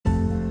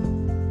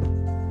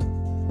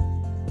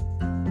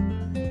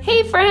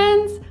Hey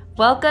friends!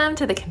 Welcome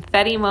to the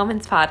Confetti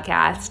Moments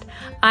podcast.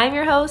 I'm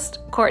your host,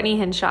 Courtney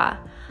Hinshaw.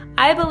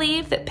 I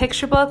believe that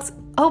picture books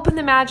open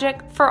the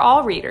magic for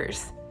all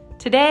readers.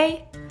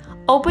 Today,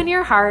 open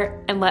your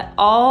heart and let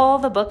all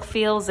the book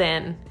feels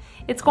in.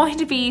 It's going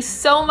to be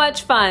so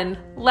much fun.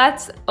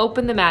 Let's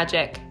open the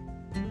magic.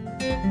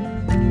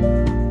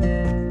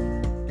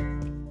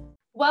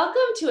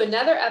 Welcome to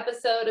another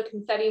episode of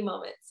Confetti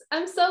Moments.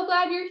 I'm so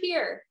glad you're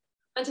here.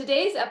 On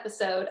today's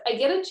episode, I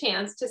get a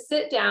chance to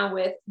sit down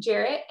with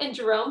Jarrett and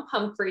Jerome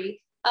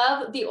Pumphrey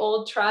of The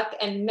Old Truck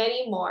and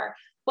many more.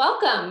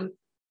 Welcome.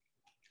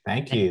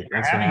 Thank you.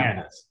 Thanks for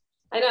having us.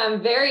 I know,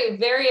 I'm very,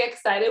 very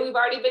excited. We've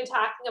already been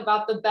talking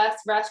about the best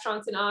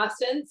restaurants in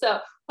Austin, so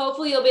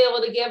hopefully you'll be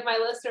able to give my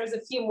listeners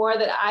a few more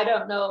that I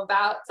don't know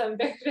about, so I'm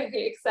very,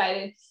 very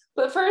excited.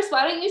 But first,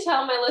 why don't you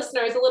tell my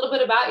listeners a little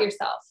bit about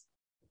yourself?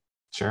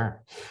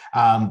 Sure.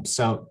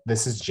 So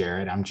this is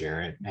Jarrett. I'm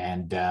Jarrett,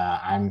 and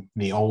I'm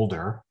the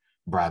older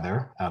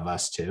brother of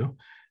us two.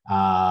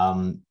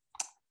 And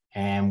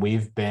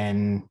we've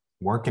been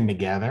working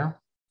together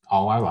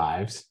all our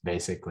lives,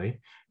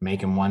 basically,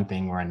 making one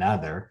thing or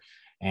another.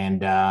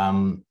 And,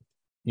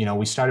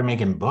 we started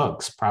making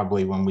books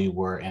probably when we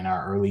were in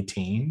our early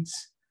teens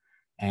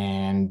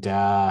and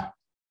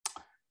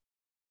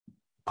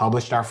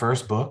published our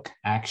first book,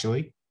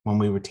 actually, when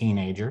we were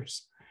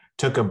teenagers.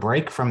 Took a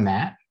break from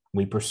that.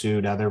 We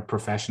pursued other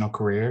professional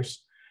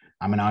careers.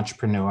 I'm an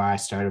entrepreneur. I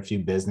started a few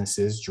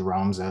businesses.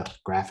 Jerome's a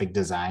graphic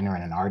designer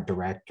and an art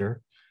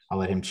director. I'll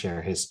let him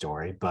share his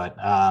story. But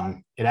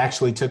it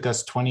actually took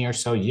us 20 or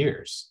so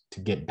years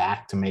to get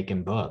back to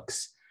making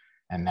books.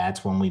 And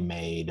that's when we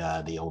made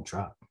The Old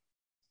Truck.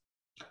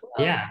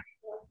 Yeah.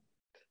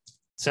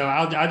 So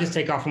I'll just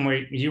take off from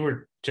where you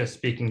were just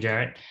speaking,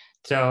 Jarrett.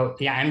 So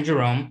yeah, I'm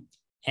Jerome.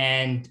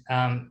 And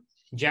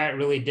Jarrett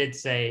really did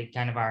say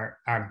kind of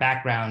our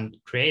background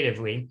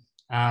creatively.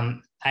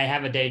 I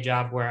have a day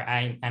job where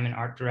I'm an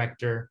art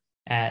director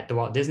at the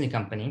Walt Disney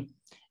Company.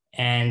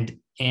 And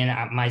in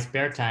my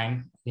spare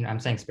time, I'm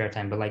saying spare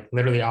time, but like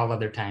literally all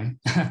other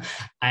time,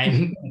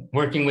 I'm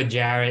working with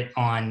Jarrett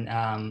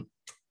on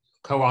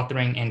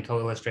co-authoring and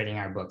co-illustrating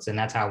our books. And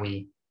that's how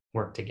we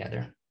work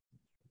together.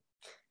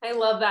 I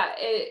love that.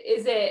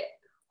 Is it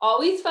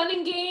always fun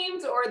and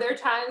games, or are there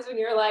times when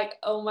you're like,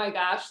 oh my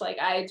gosh, like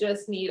I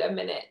just need a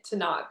minute to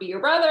not be your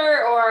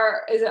brother,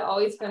 or is it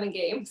always fun and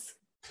games?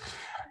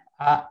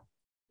 I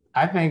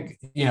think,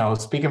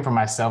 speaking for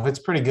myself, it's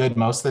pretty good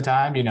most of the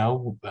time.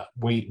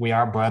 We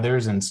are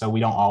brothers, and so we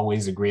don't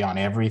always agree on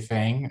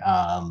everything.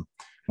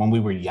 When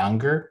we were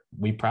younger,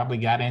 we probably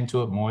got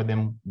into it more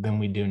than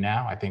we do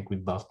now. I think we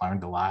both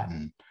learned a lot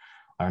and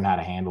learned how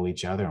to handle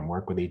each other and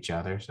work with each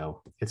other.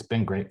 So it's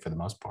been great for the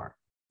most part.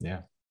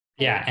 Yeah.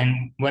 Yeah.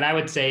 And what I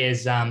would say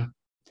is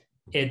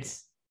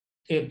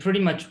it pretty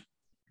much,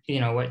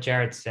 what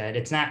Jarrett said,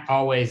 it's not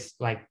always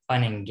like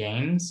fun and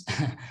games,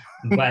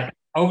 but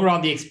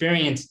overall the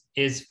experience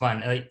is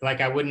fun.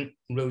 Like I wouldn't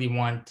really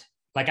want,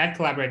 like I've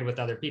collaborated with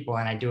other people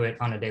and I do it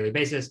on a daily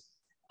basis.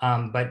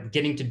 But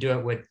getting to do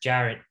it with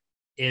Jarrett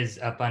is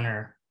a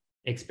funner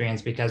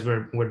experience because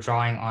we're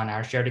drawing on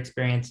our shared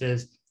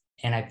experiences.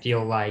 And I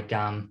feel like,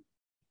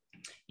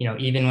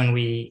 even when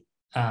we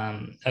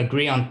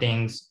agree on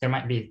things, there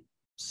might be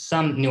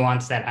some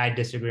nuance that I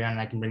disagree on and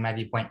I can bring my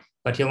viewpoint,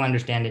 but he'll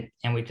understand it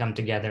and we come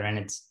together and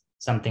it's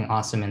something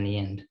awesome in the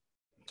end.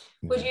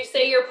 Would you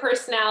say your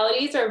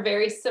personalities are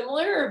very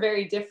similar or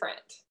very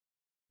different?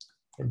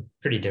 They're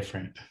pretty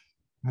different.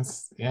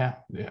 Yeah.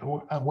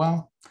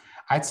 Well,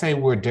 I'd say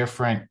we're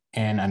different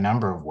in a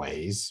number of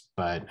ways,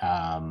 but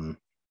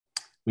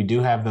we do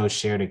have those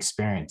shared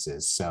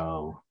experiences.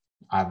 So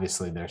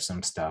obviously there's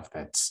some stuff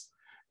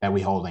that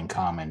we hold in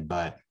common,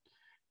 but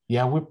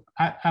yeah,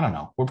 I don't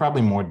know. We're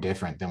probably more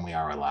different than we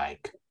are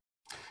alike.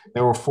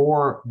 There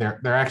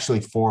are actually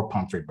four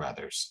Pumphrey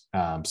brothers.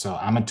 So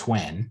I'm a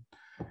twin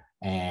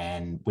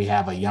and we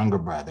have a younger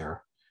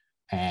brother.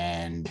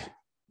 And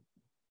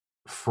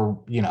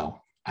for,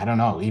 I don't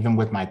know, even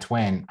with my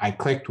twin, I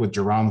clicked with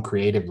Jerome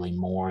creatively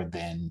more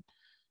than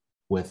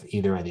with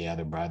either of the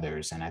other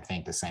brothers. And I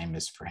think the same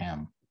is for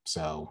him.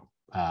 So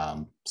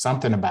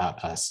something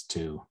about us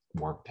two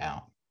worked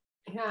out.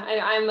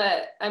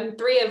 Yeah, I'm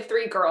three of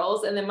three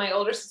girls, and then my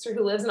older sister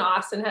who lives in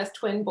Austin has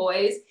twin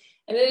boys,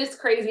 and it is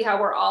crazy how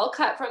we're all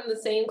cut from the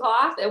same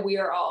cloth, and we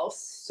are all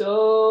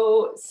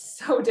so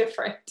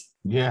different.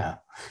 Yeah,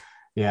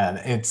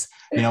 it's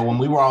when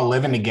we were all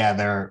living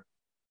together,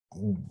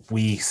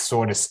 we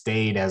sort of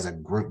stayed as a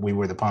group. We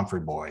were the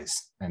Pumphrey boys,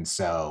 and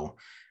so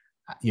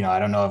I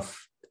don't know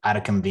if out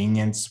of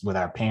convenience with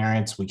our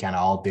parents, we kind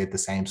of all did the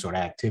same sort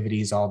of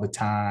activities all the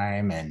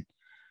time,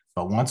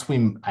 but once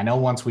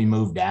we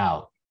moved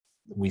out,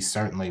 we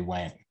certainly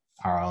went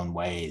our own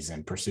ways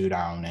and pursued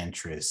our own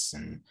interests.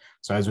 And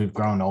so as we've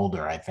grown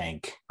older, I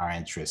think our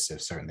interests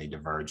have certainly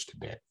diverged a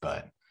bit.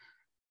 But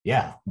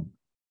yeah,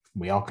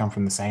 we all come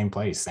from the same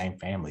place, same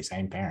family,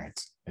 same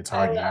parents. It's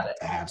hard not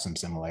to have some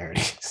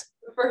similarities.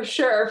 For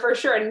sure.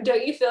 And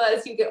don't you feel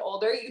as you get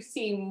older, you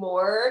see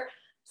more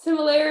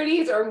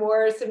similarities or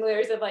more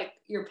similarities of like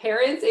your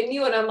parents and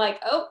you? And I'm like,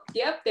 oh,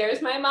 yep,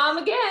 there's my mom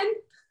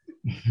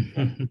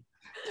again.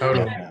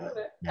 Totally.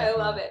 I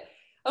love it.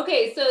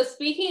 Okay, so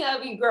speaking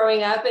of you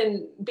growing up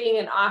and being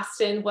in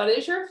Austin, what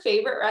is your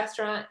favorite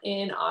restaurant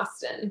in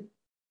Austin?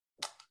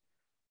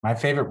 My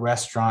favorite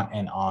restaurant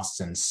in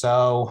Austin.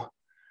 So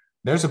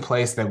there's a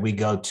place that we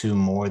go to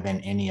more than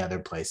any other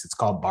place. It's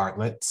called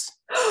Bartlett's.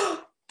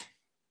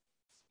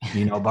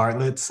 You know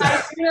Bartlett's?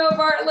 I do know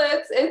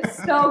Bartlett's.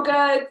 It's so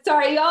good.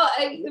 Sorry, y'all.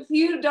 If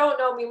you don't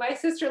know me, my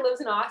sister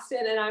lives in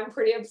Austin and I'm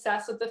pretty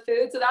obsessed with the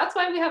food. So that's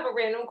why we have a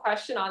random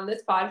question on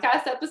this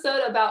podcast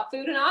episode about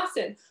food in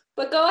Austin.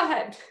 But go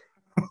ahead.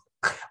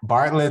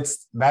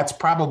 Bartlett's, that's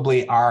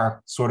probably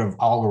our sort of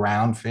all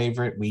around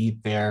favorite. We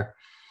eat there,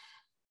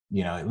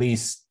 at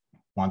least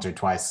once or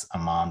twice a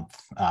month.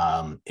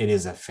 It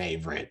is a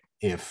favorite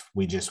if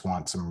we just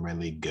want some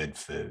really good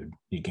food.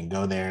 You can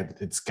go there.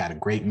 It's got a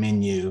great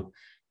menu,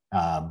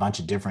 a bunch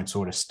of different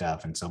sort of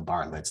stuff. And so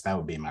Bartlett's, that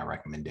would be my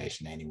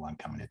recommendation to anyone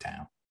coming to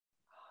town.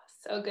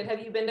 So good. Have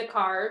you been to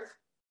Carve?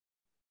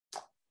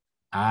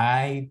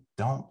 I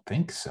don't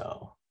think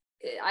so.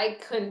 I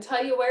couldn't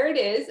tell you where it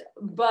is,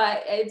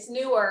 but it's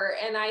newer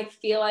and I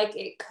feel like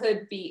it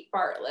could beat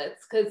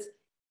Bartlett's because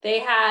they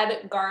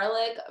had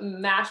garlic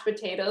mashed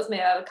potatoes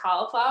made out of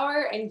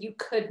cauliflower and you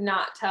could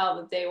not tell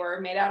that they were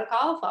made out of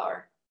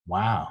cauliflower.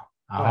 Wow.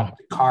 I'll have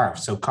to carve.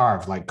 So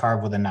carve, like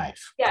carve with a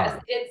knife. Yes,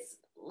 Carve. it's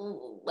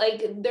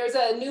like there's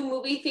a new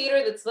movie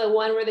theater that's the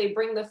one where they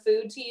bring the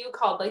food to you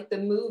called like the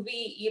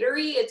Movie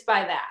Eatery. It's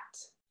by that.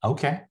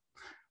 Okay.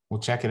 We'll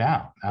check it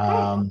out.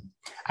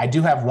 I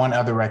do have one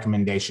other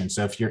recommendation.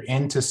 So if you're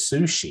into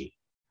sushi,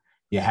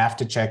 you have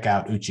to check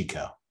out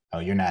Uchiko. Oh,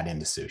 you're not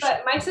into sushi.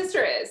 But my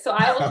sister is, so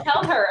I will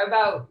tell her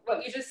about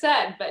what you just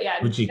said. But yeah,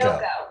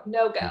 Uchiko.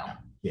 No go.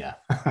 Yeah.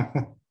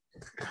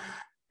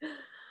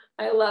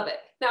 I love it.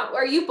 Now,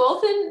 are you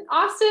both in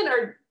Austin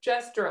or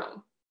just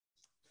Jerome?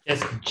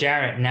 Just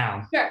Jarrett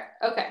now. Sure.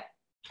 Okay.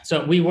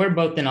 So we were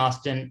both in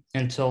Austin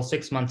until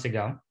 6 months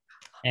ago.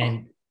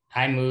 And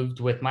I moved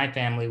with my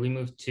family. We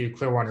moved to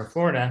Clearwater,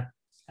 Florida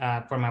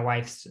for my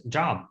wife's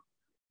job.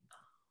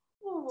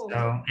 Oh.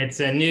 So it's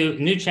a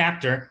new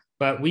chapter,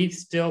 but we've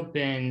still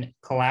been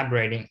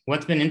collaborating.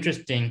 What's been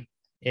interesting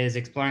is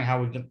exploring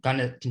how we're going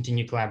to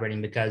continue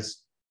collaborating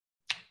because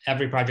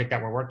every project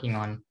that we're working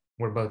on,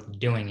 we're both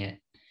doing it.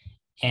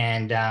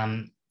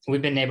 And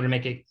we've been able to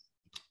make it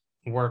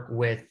work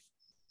with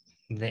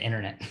the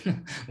internet,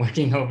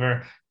 working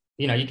over,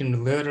 you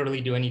can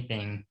literally do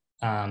anything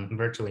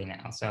virtually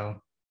now.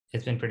 So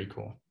it's been pretty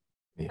cool.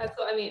 Yeah. That's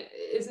what I mean.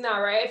 Isn't that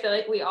right? I feel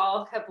like we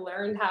all have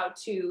learned how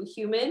to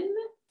human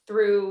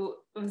through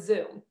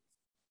Zoom.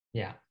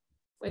 Yeah.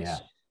 Which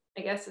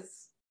I guess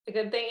is a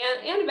good thing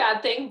and a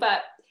bad thing.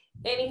 But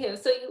anywho,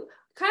 so you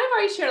kind of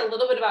already shared a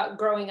little bit about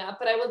growing up,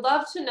 but I would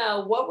love to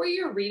know, what were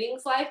your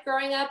readings like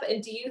growing up?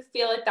 And do you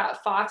feel like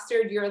that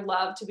fostered your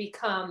love to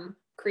become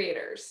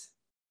creators?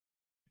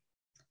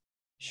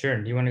 Sure.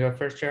 Do you want to go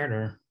first, Jared,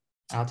 or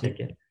I'll take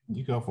it?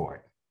 You go for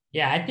it.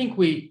 Yeah, I think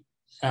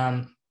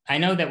I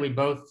know that we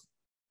both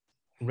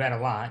read a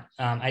lot.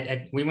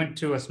 We went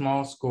to a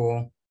small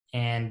school,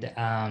 and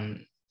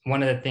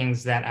one of the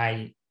things that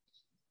I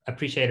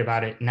appreciate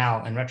about it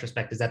now in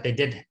retrospect is that they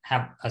did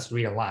have us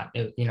read a lot.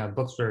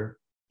 Books were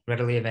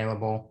readily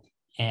available,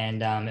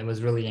 and it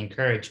was really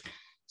encouraged.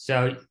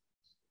 So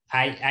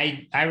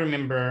I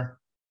remember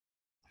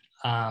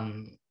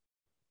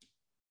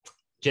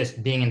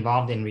just being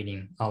involved in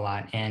reading a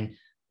lot, and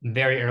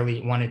very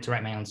early wanted to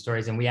write my own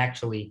stories, and we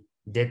actually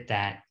did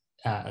that.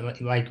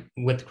 Like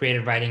with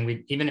creative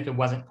writing, even if it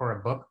wasn't for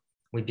a book,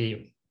 we'd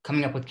be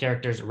coming up with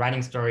characters,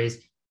 writing stories,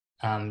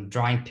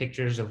 drawing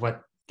pictures of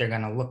what they're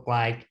going to look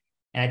like.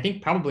 And I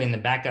think probably in the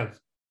back of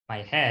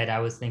my head, I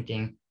was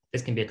thinking,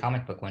 this can be a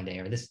comic book one day,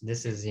 or this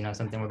is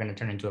something we're going to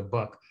turn into a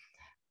book.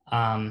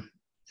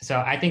 So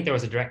I think there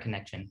was a direct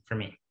connection for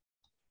me.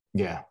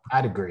 Yeah,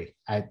 I'd agree.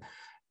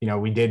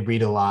 We did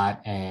read a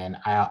lot, and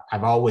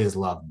I've always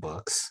loved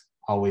books,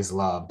 always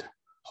loved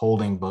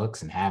holding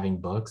books and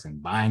having books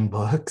and buying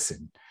books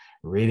and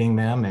reading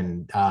them.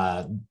 And,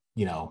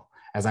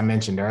 as I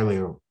mentioned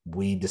earlier,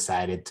 we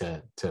decided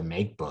to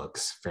make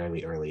books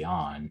fairly early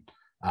on.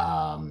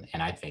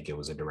 And I think it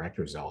was a direct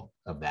result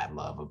of that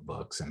love of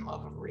books and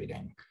love of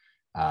reading.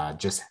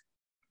 Just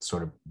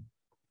sort of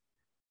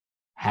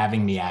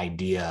having the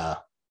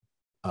idea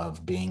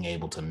of being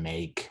able to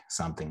make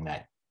something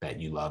that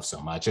you love so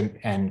much.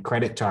 And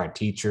credit to our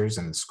teachers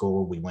and the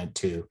school we went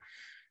to,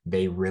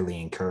 they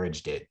really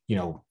encouraged it.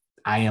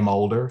 I am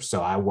older,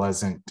 so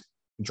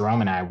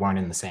Jerome and I weren't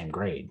in the same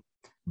grade,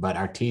 but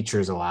our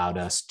teachers allowed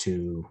us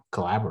to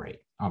collaborate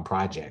on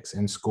projects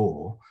in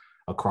school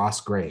across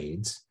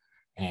grades.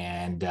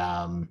 And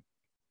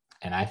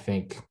I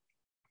think,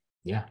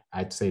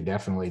 I'd say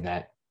definitely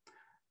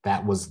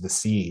that was the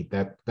seed,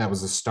 that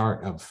was the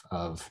start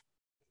of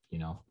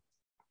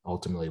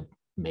ultimately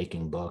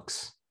making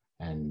books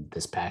and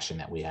this passion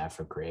that we have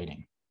for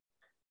creating.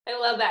 I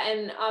love that.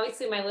 And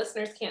obviously my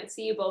listeners can't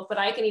see you both, but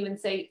I can even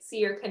see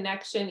your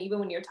connection even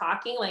when you're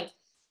talking. Like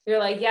you're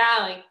like, yeah,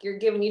 like you're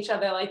giving each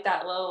other like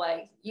that little,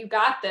 like, you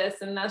got this.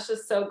 And that's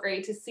just so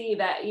great to see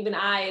that even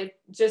I,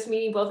 just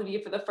meeting both of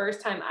you for the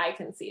first time, I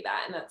can see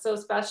that. And that's so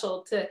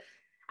special to,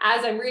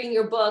 as I'm reading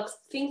your books,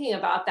 thinking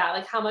about that,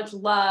 like how much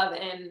love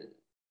and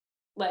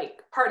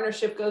like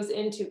partnership goes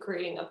into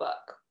creating a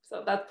book.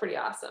 So that's pretty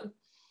awesome.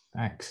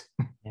 Thanks.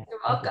 Yeah. You're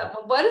welcome.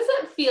 What does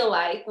it feel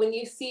like when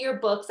you see your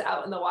books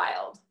out in the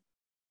wild?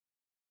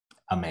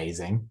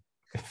 Amazing.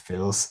 It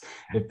feels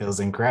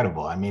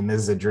incredible. I mean,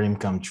 this is a dream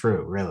come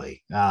true,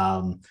 really.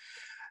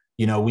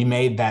 We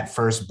made that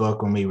first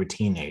book when we were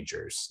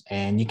teenagers,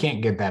 and you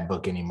can't get that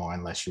book anymore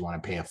unless you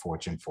want to pay a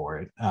fortune for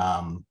it.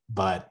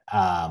 But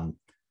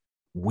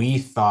we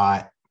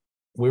thought,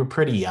 we were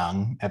pretty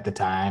young at the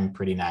time,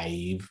 pretty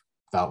naive,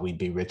 thought we'd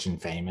be rich and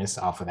famous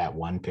off of that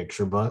one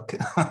picture book.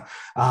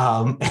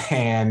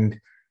 And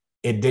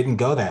it didn't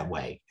go that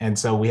way. And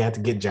so we had to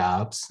get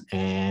jobs.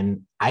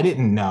 And I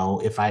didn't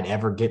know if I'd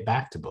ever get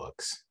back to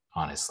books,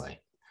 honestly.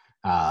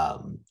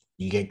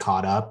 You get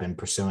caught up in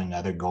pursuing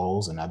other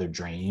goals and other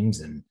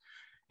dreams.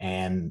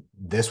 And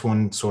this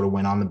one sort of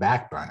went on the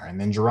back burner. And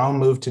then Jerome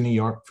moved to New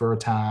York for a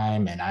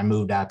time, and I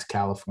moved out to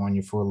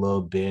California for a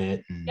little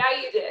bit. And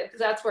Yeah, you did, because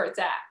that's where it's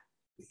at.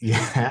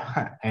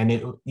 yeah.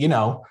 And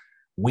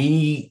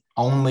we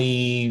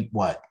only,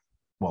 what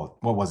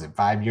was it,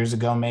 5 years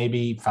ago,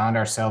 maybe, found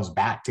ourselves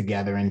back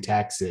together in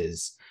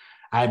Texas.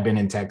 I had been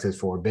in Texas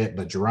for a bit,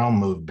 but Jerome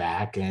moved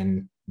back,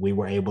 and we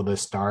were able to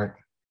start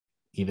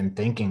even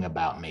thinking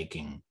about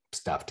making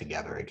stuff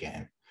together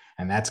again.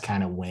 And that's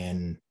kind of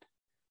when,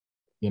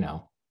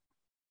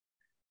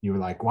 you were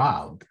like,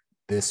 wow,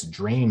 this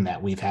dream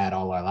that we've had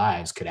all our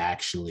lives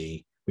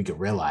we could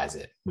realize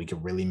it. We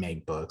could really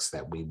make books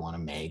that we want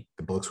to make,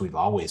 the books we've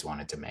always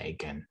wanted to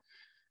make, and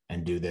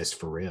do this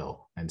for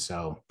real. And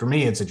so for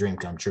me, it's a dream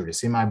come true to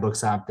see my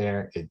books out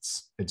there.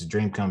 It's a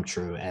dream come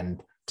true.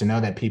 And to know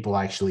that people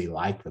actually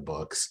like the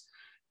books,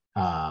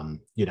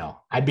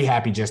 I'd be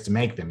happy just to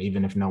make them,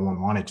 even if no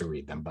one wanted to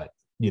read them, but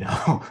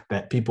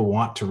that people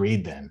want to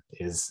read them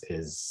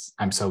is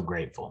I'm so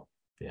grateful.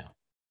 Yeah.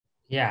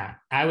 Yeah.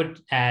 I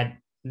would add,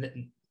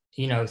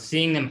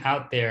 seeing them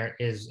out there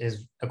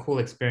is a cool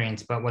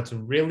experience, but what's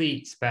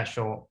really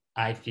special,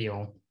 I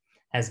feel,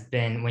 has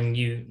been when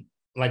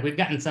we've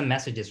gotten some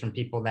messages from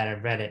people that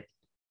have read it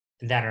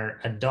that are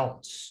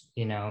adults,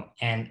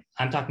 and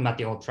I'm talking about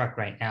the old truck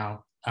right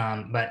now.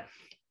 But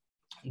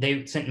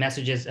they sent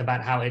messages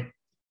about how it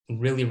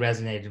really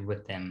resonated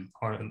with them.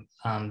 Or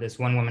this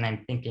one woman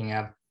I'm thinking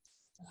of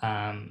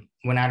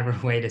went out of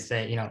her way to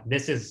say,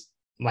 this is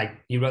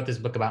like, you wrote this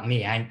book about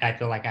me. I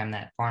feel like I'm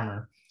that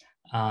farmer.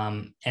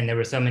 And there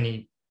were so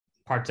many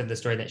parts of the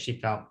story that she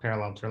felt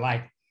parallel to her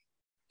life.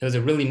 It was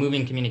a really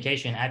moving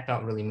communication. I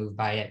felt really moved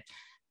by it.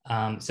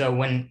 So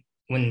when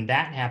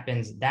that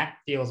happens, that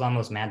feels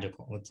almost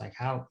magical. It's like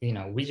how,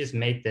 we just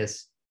made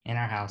this in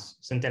our house,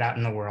 sent it out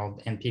in the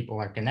world, and people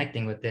are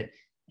connecting with it.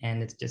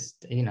 And it's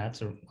just,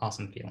 it's an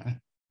awesome feeling.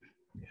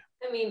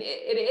 I mean,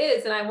 it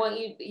is. And I want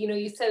you,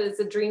 you said it's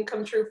a dream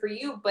come true for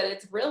you, but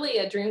it's really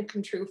a dream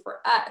come true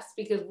for us,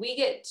 because we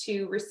get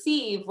to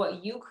receive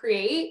what you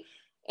create,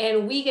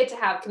 and we get to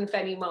have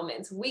confetti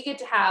moments. We get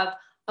to have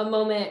a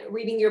moment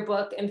reading your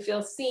book and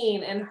feel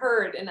seen and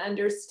heard and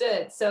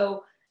understood.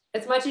 So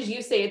as much as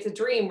you say it's a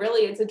dream,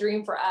 really it's a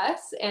dream for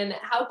us. And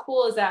how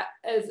cool is that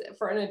as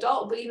for an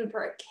adult, but even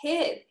for a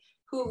kid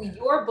who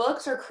your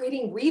books are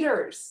creating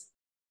readers.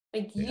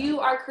 Like you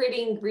are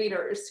creating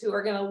readers who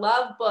are going to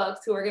love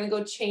books, who are going to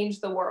go change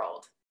the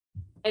world.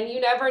 And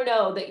you never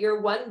know that your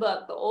one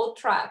book, the old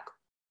truck,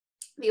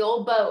 the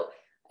old boat,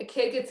 a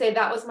kid could say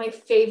that was my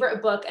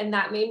favorite book and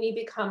that made me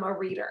become a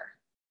reader.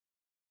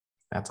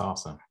 That's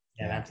awesome.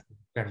 Yeah, that's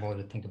incredible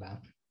to think about.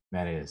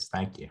 That is.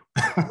 Thank you.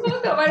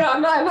 I know.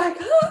 I'm like,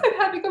 I'm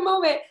having a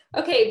moment.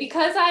 Okay,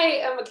 because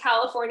I am a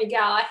California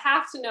gal, I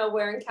have to know,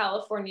 where in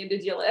California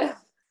did you live?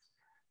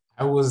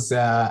 I was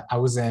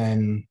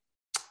in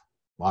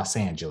Los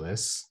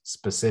Angeles,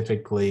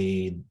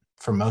 specifically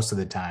for most of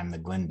the time, the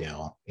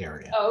Glendale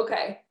area. Oh,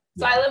 okay.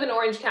 So I live in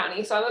Orange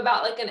County, so I'm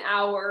about like an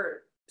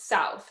hour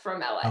south from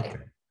LA.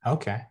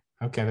 Okay.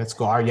 That's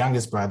cool. Our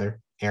youngest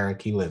brother,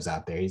 Eric, he lives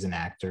out there. He's an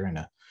actor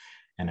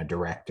and a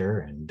director.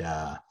 And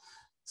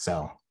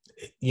so,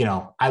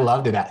 I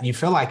loved it. You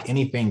feel like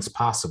anything's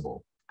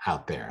possible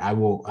out there. I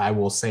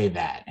will say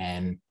that.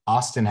 And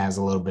Austin has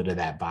a little bit of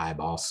that vibe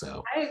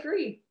also. I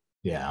agree.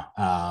 Yeah.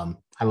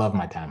 I love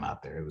my time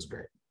out there. It was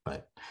great.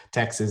 But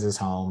Texas is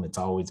home. It's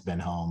always been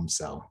home.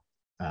 So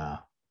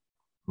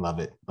love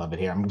it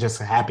here. I'm just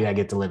happy I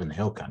get to live in the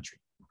hill country.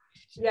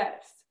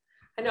 Yes.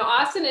 I know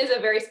Austin is a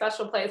very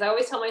special place. I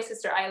always tell my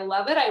sister, I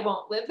love it. I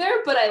won't live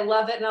there, but I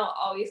love it and I'll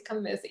always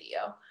come visit you.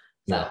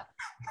 So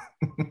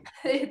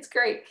it's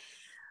great.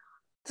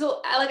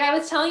 So like I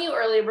was telling you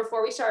earlier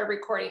before we started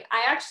recording,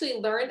 I actually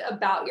learned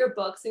about your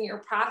books and your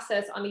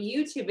process on a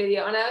YouTube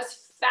video, and I was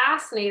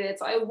fascinated.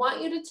 So I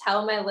want you to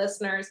tell my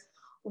listeners,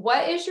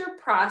 what is your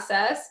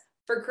process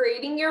for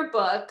creating your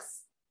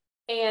books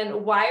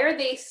and why are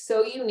they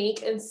so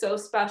unique and so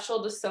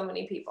special to so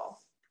many people?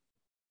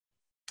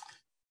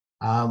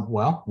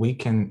 Well, we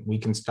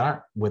can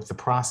start with the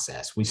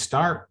process. We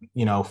start,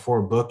 for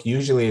a book.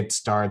 Usually, it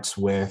starts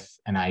with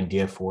an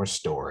idea for a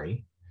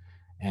story,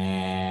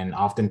 and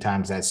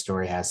oftentimes that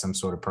story has some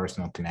sort of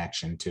personal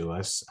connection to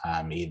us,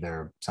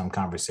 either some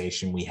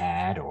conversation we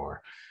had,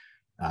 or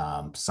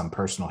some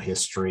personal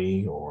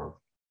history or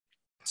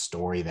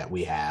story that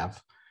we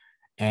have.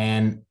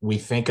 And we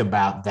think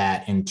about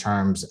that in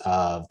terms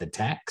of the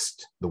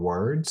text, the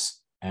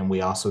words, and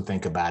we also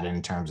think about it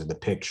in terms of the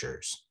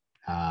pictures.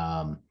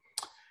 Um,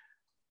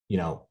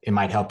 it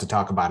might help to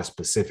talk about a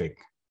specific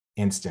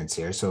instance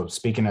here. So,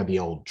 speaking of the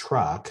old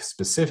truck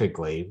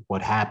specifically,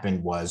 what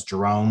happened was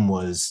Jerome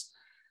was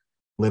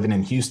living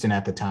in Houston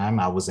at the time.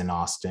 I was in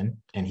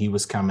Austin, and he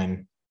was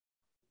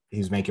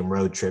making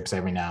road trips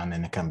every now and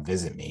then to come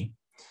visit me.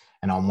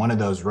 And on one of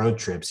those road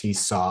trips, he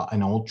saw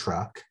an old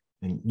truck.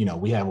 And,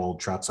 we have old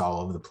trucks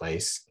all over the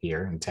place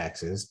here in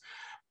Texas,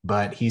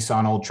 but he saw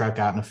an old truck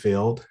out in the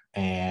field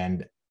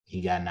and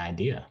he got an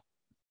idea.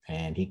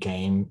 And he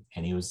came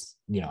and he was,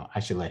 I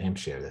should let him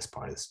share this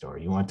part of the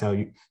story. You want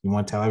to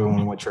tell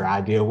everyone what your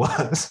idea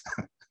was?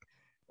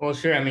 Well,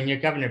 sure. I mean, you're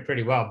covering it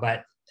pretty well,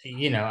 but,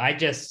 I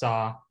just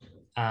saw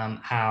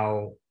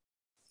how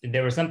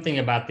there was something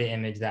about the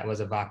image that was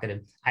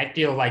evocative. I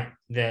feel like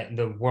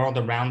the world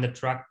around the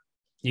truck,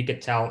 you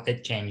could tell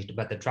it changed,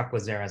 but the truck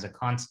was there as a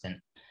constant.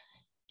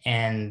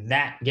 And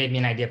that gave me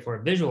an idea for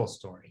a visual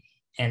story.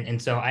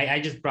 And so I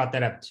just brought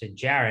that up to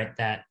Jarrett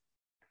that,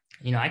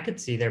 I could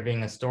see there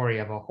being a story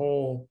of a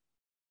whole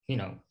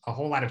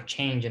lot of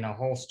change and a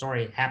whole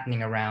story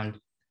happening around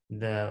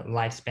the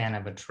lifespan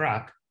of a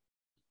truck.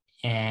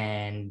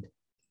 And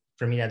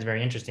for me, that's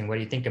very interesting. What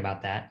do you think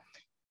about that?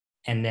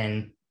 And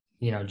then,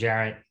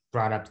 Jarrett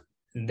brought up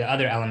the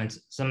other elements,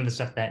 some of the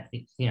stuff that,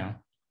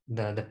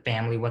 the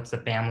family, what's the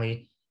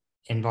family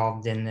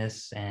involved in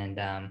this?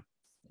 And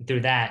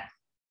through that,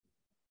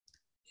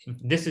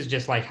 this is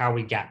just like how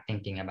we got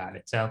thinking about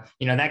it. So,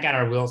 that got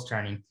our wheels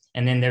turning.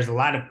 And then there's a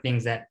lot of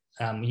things that,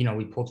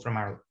 we pulled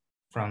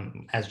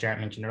from, as Jarrett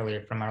mentioned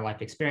earlier, from our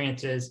life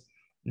experiences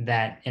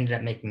that ended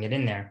up making it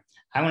in there.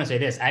 I want to say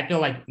this, I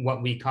feel like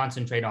what we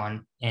concentrate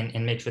on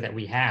and make sure that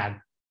we have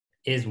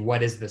is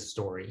what is the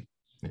story.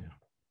 Yeah.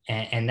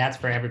 And that's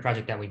for every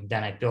project that we've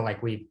done. I feel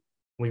like we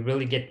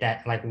really get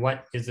that, like,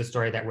 what is the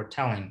story that we're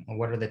telling?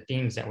 What are the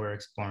themes that we're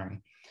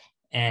exploring?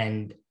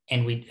 And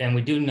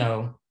we do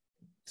know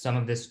some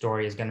of this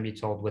story is going to be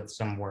told with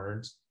some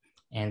words,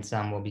 and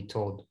some will be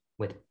told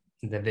with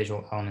the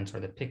visual elements or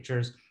the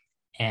pictures.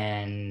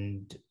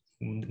 And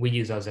we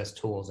use those as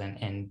tools,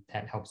 and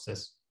that helps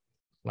us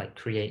like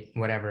create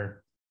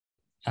whatever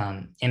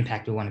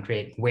impact we want to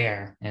create,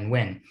 where and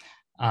when.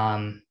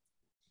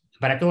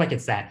 But I feel like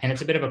it's that, and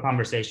it's a bit of a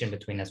conversation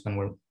between us when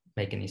we're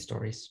making these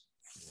stories.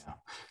 Yeah,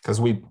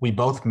 because we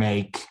both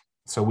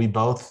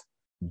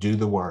do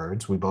the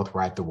words, we both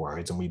write the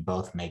words, and we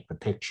both make the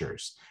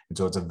pictures. And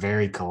so it's a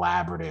very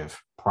collaborative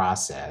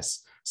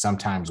process.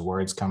 Sometimes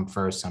words come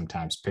first,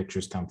 sometimes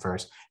pictures come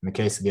first. In the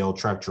case of the old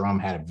truck, Jerome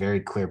had a very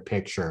clear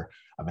picture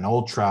of an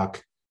old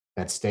truck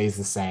that stays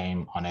the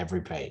same on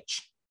every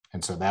page.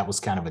 And so that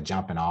was kind of a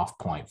jumping off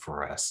point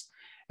for us.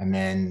 And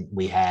then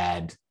we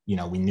had,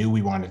 we knew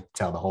we wanted to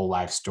tell the whole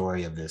life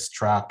story of this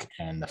truck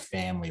and the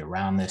family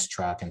around this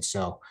truck. And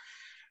so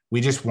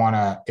we just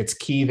it's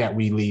key that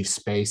we leave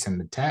space in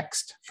the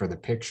text for the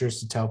pictures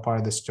to tell part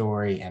of the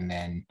story, and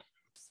then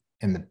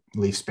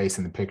leave space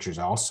in the pictures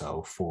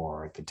also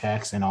for the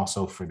text, and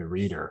also for the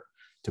reader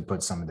to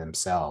put some of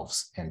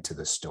themselves into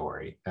the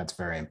story. That's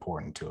very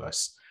important to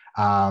us.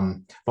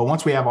 But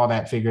once we have all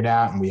that figured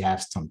out and we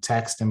have some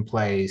text in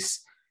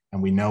place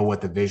and we know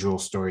what the visual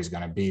story is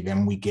going to be,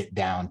 then we get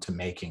down to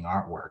making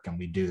artwork. And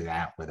we do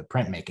that with a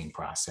printmaking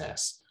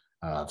process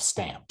of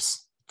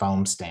stamps,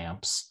 foam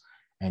stamps.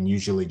 And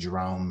usually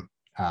Jerome,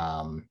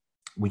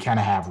 we kind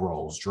of have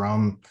roles.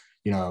 Jerome,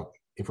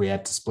 if we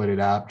had to split it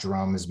up,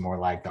 Jerome is more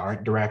like the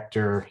art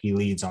director. He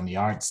leads on the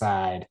art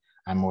side.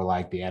 I'm more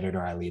like the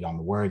editor. I lead on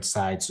the word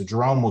side. So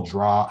Jerome will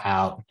draw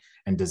out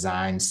and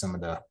design some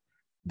of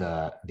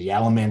the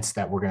elements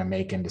that we're going to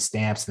make into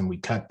stamps. Then we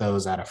cut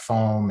those out of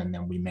foam, and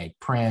then we make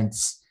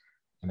prints,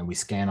 and then we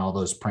scan all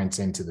those prints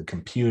into the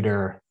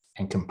computer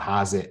and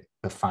composite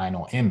the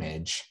final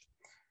image,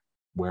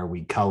 where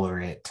we color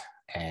it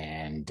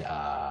and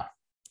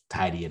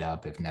tidy it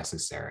up if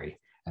necessary.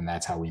 And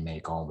that's how we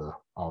make all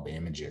the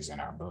images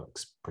in our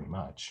books, pretty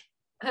much.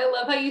 I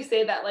love how you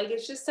say that. Like,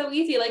 it's just so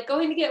easy, like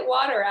going to get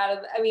water out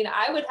of,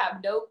 I would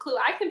have no clue.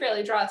 I can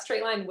barely draw a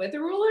straight line with a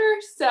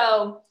ruler.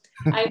 So,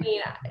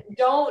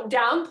 don't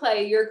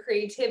downplay your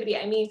creativity.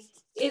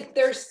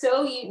 They're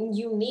so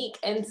unique.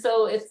 And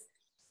so it's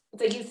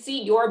like, you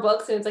see your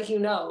books and it's like,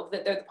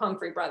 that they're the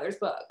Pumphrey Brothers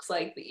books.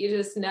 Like, you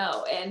just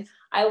know. And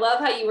I love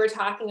how you were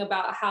talking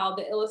about how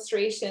the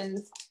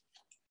illustrations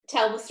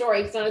tell the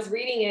story. Because I was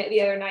reading it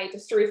the other night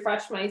just to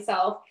refresh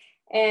myself,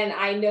 and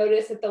I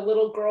noticed that the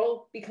little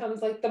girl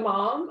becomes like the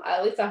mom.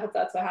 At least I hope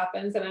that's what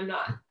happens, and I'm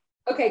not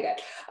Okay,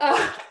 good.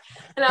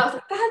 And I was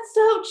like, that's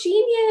so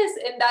genius.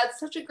 And that's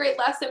such a great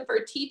lesson for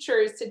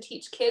teachers to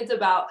teach kids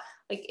about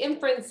like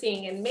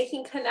inferencing and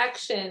making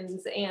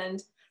connections.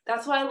 And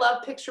that's why I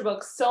love picture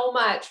books so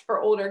much for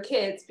older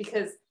kids,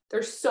 because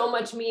there's so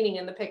much meaning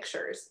in the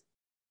pictures.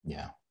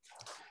 Yeah.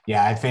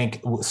 Yeah, I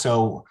think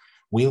so.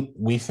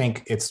 We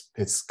think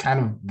it's kind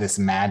of this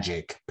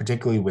magic,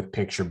 particularly with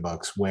picture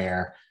books,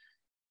 where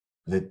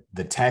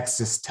the text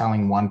is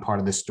telling one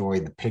part of the story,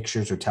 the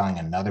pictures are telling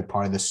another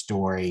part of the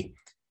story,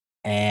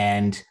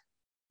 and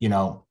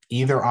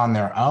either on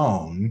their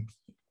own,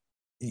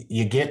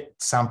 you get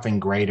something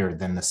greater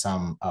than the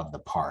sum of the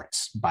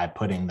parts by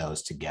putting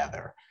those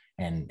together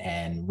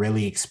and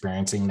really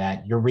experiencing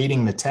that. You're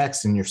reading the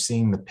text and you're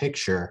seeing the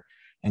picture,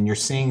 and you're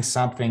seeing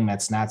something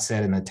that's not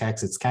said in the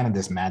text. It's kind of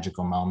this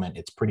magical moment.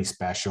 It's pretty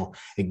special.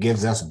 It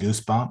gives us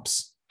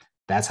goosebumps.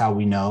 That's how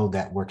we know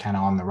that we're kind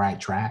of on the right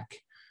track.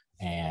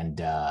 And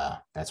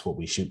that's what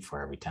we shoot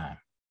for every time.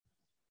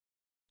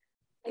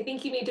 I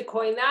think you need to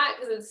coin that,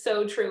 because it's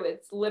so true.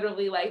 It's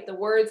literally like the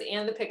words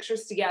and the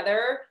pictures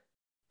together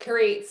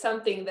create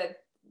something that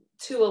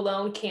two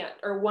alone can't,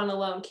 or one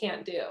alone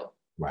can't do.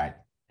 Right.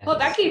 Well,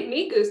 that gave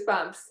me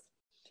goosebumps.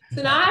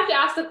 So now I have to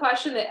ask the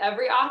question that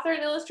every author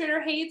and illustrator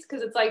hates,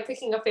 because it's like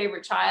picking a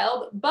favorite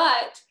child.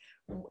 But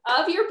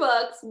of your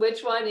books,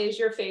 which one is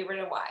your favorite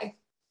and why?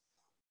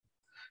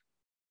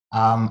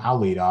 I'll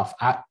lead off.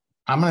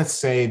 I'm going to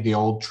say The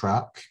Old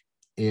Truck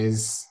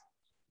is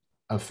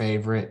a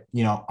favorite.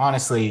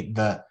 Honestly,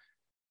 how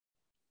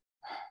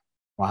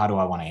do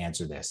I want to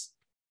answer this?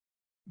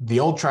 The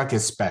Old Truck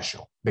is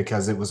special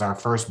because it was our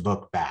first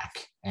book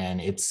back,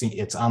 and it's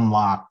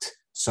unlocked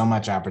so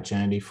much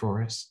opportunity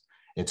for us.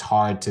 It's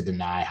hard to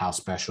deny how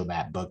special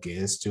that book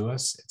is to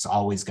us. It's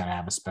always going to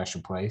have a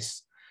special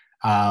place.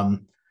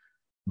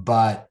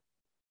 But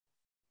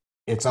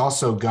it's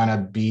also going to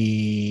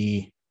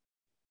be,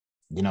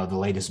 the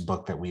latest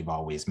book that we've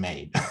always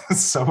made.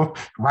 So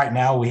right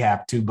now we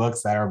have 2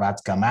 books that are about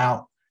to come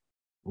out.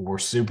 We're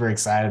super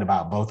excited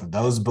about both of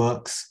those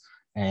books.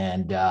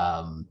 And,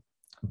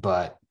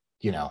 but,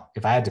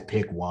 if I had to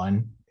pick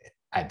one,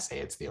 I'd say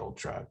it's The Old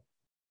Truck.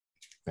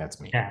 That's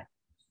me. Yeah.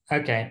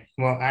 Okay.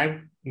 Well,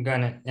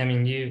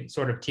 you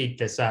sort of teed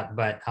this up,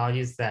 but I'll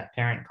use that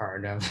parent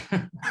card of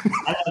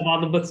I love all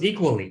the books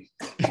equally.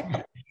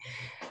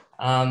 But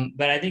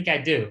I think I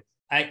do.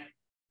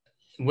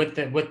 With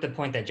the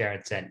point that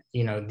Jared said,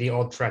 The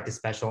Old Truck is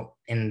special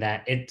in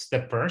that it's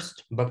the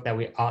first book that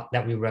we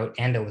wrote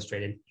and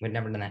illustrated. We'd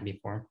never done that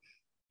before.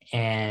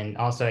 And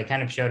also it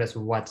kind of showed us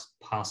what's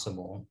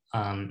possible,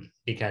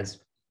 because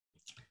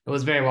it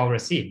was very well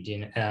received,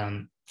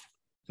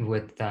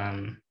 with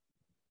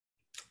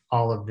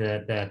all of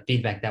the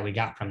feedback that we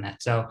got from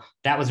that. So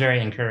that was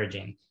very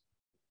encouraging.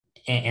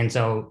 And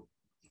so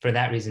for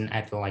that reason,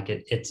 I feel like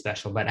it's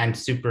special, but I'm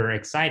super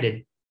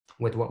excited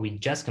with what we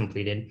just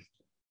completed,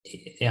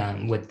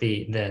 with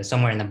the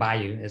Somewhere in the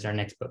Bayou is our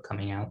next book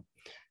coming out.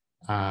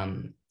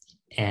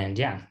 And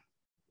yeah.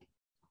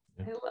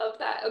 I love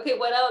that. Okay,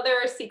 what other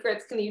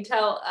secrets can you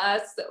tell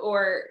us,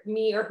 or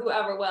me, or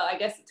whoever? Well, I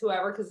guess it's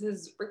whoever, because this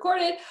is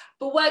recorded.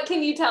 But what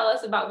can you tell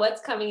us about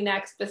what's coming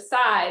next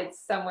besides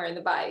Somewhere in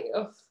the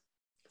Bayou?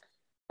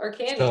 Or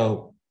can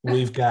you?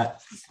 We've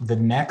got the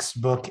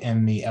next book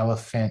in the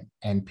Elephant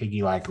and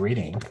Piggy Like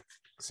Reading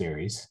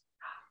series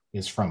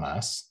is from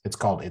us. It's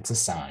called It's a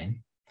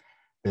Sign.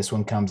 This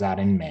one comes out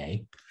in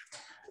May.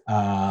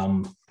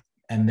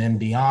 And then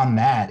beyond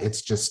that,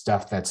 it's just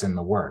stuff that's in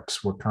the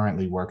works. We're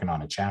currently working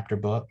on a chapter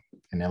book,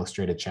 an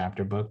illustrated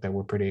chapter book that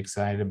we're pretty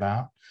excited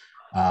about.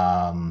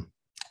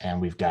 And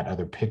we've got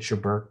other picture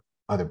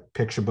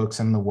books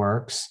in the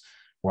works.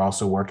 We're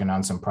also working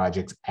on some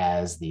projects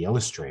as the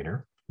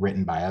illustrator,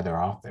 written by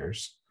other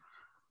authors.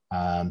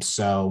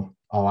 So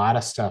a lot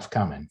of stuff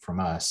coming from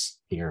us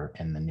here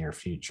in the near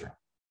future.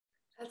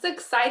 That's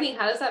exciting.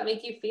 How does that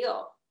make you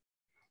feel?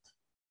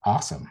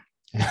 Awesome.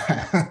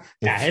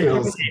 It's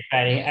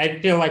exciting. I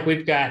feel like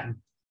we've got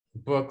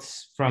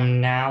books from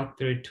now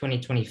through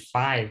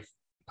 2025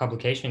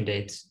 publication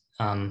dates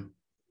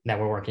that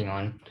we're working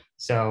on.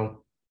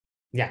 So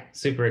yeah,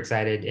 super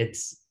excited.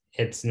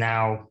 It's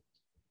now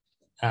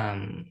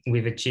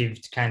we've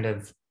achieved kind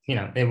of,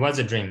 it was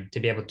a dream to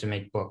be able to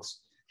make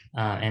books,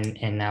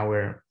 and now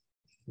we're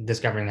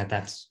discovering that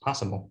that's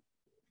possible.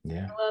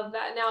 Yeah, I love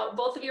that. Now,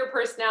 both of your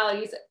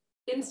personalities,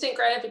 instant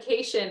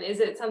gratification, is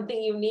it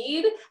something you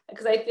need?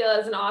 Because I feel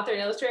as an author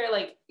and illustrator,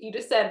 like you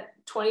just said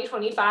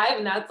 2025,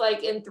 and that's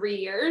like in 3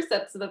 years.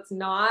 That's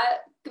not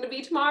going to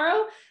be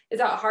tomorrow. Is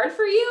that hard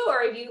for you,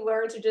 or have you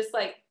learned to just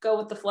like go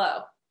with the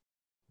flow?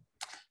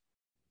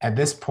 At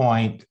this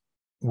point,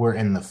 we're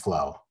in the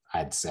flow,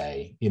 I'd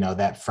say.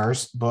 That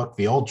first book,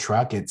 The Old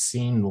Truck, it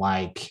seemed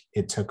like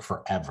it took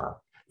forever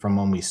from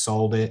when we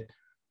sold it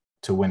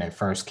to when it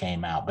first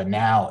came out. But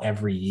now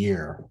every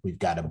year we've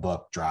got a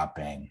book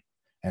dropping.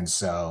 And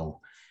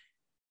so,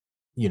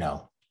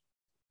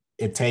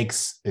 it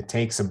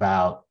takes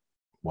about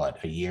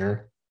a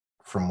year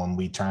from when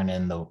we turn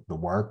in the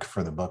work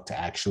for the book to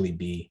actually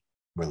be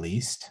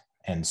released.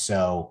 And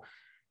so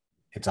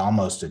it's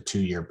almost a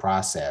 2-year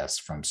process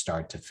from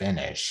start to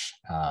finish.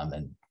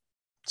 And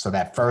so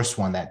that first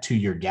one, that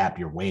 2-year gap,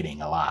 you're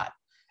waiting a lot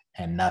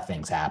and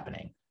nothing's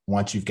happening.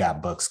 Once you've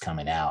got books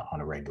coming out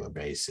on a regular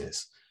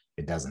basis,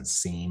 it doesn't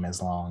seem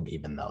as long,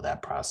 even though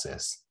that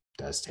process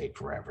does take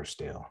forever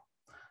still.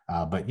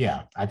 But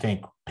yeah, I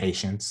think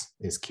patience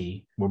is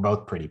key. We're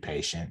both pretty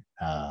patient,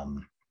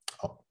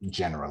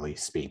 generally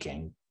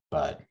speaking.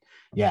 But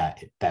yeah,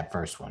 that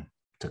first one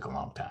took a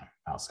long time.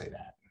 I'll say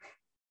that.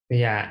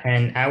 Yeah.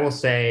 And I will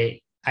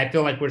say, I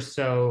feel like we're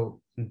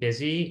so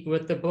busy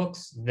with the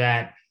books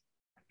that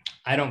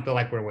I don't feel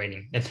like we're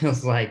waiting. It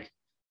feels like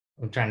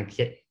I'm trying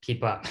to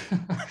keep up.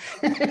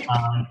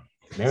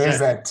 There is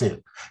that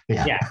too.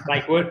 Yeah.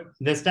 Like what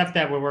the stuff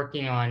that we're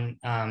working on,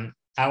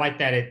 I like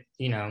that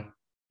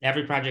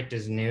every project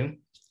is new.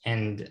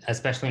 And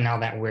especially now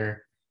that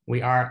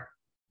we are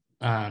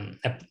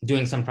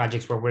doing some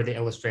projects where we're the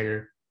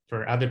illustrator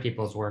for other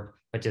people's work,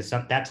 which is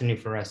that's new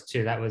for us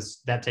too.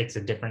 That takes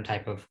a different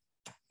type of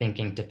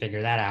thinking to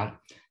figure that out.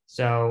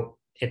 So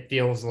it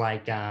feels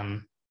like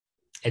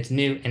it's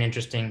new and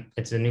interesting.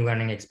 It's a new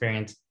learning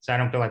experience. So I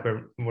don't feel like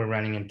we're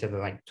running into the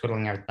like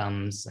twiddling our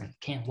thumbs and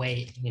can't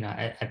wait.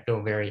 I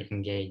feel very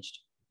engaged.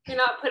 You're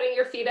not putting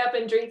your feet up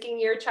and drinking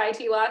your chai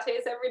tea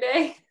lattes every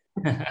day?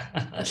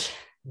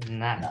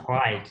 Not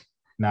quite.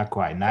 Not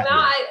quite.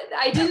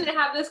 I didn't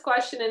have this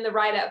question in the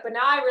write-up, but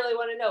now I really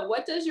want to know,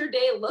 what does your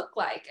day look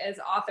like as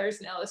authors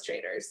and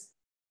illustrators?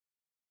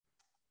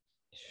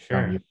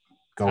 Sure.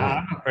 Go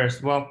ahead.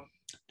 First, well,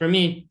 for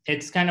me,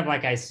 it's kind of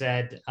like I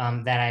said,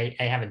 that I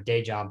have a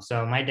day job.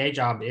 So my day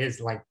job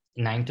is like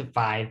 9 to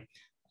 5.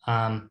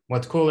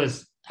 What's cool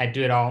is I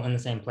do it all in the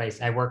same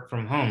place. I work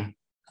from home,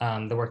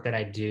 the work that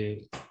I do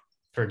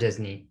for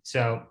Disney.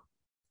 So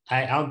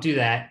I'll do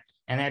that.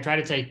 And then I try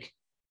to take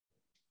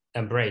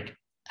a break.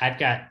 I've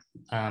got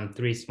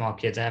 3 small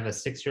kids. I have a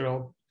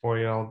 6-year-old,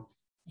 4-year-old,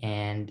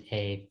 and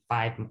a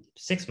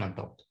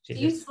 6-month-old. Do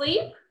you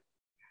sleep?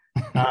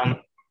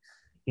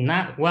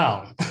 Not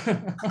well.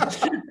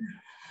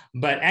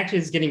 But actually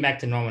it's getting back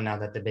to normal now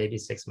that the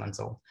baby's 6 months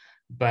old.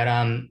 But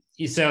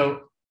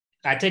so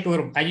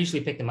I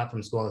usually pick them up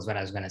from school is what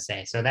I was going to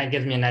say. So that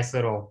gives me a nice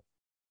little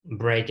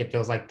break. It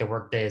feels like the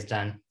workday is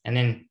done. And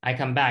then I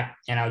come back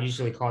and I'll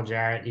usually call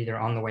Jared either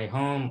on the way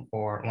home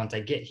or once I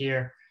get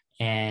here,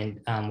 and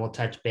we'll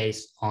touch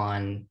base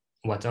on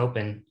what's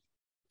open.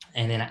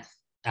 And then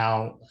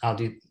I'll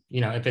do,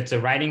 if it's a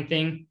writing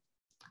thing,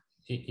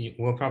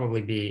 we'll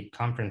probably be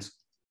conference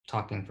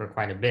talking for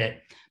quite a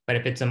bit. But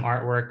if it's some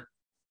artwork,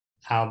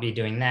 I'll be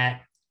doing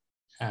that.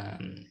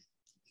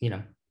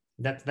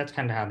 That's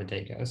kind of how the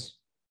day goes.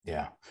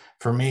 Yeah.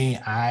 For me,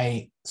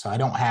 I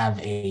don't have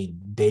a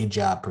day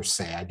job per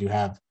se. I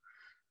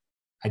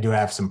do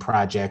have some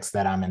projects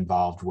that I'm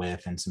involved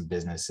with and some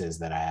businesses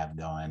that I have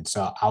going.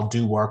 So I'll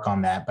do work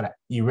on that, but I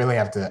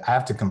have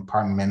to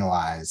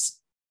compartmentalize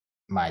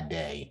my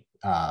day.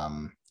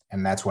 And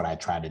that's what I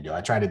try to do.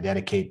 I try to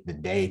dedicate the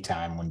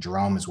daytime when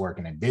Jerome is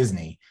working at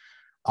Disney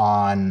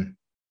on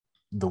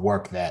the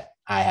work that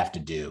I have to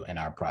do in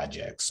our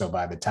project. So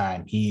by the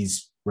time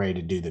he's ready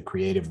to do the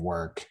creative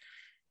work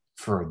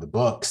for the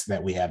books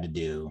that we have to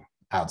do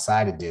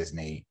outside of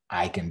Disney,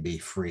 I can be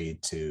free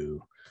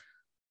to,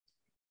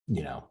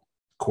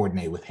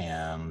 coordinate with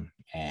him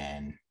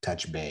and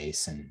touch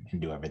base and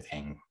do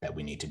everything that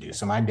we need to do.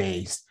 So my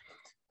days,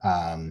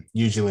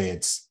 usually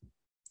it's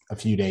a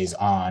few days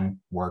on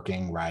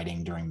working,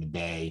 writing during the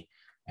day,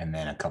 and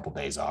then a couple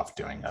days off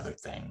doing other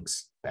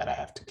things that I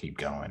have to keep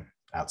going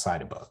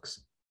outside of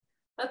books.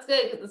 That's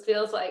good, because it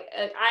feels like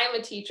I am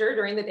a teacher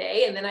during the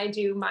day, and then I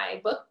do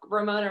my book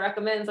Ramona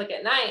recommends like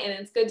at night. And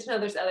it's good to know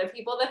there's other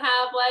people that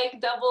have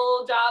like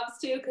double jobs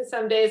too, because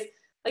some days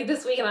like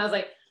this weekend I was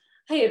like,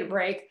 I need a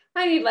break.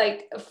 I need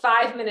like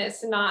 5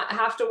 minutes to not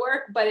have to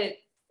work, but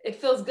it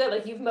feels good.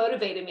 Like you've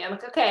motivated me. I'm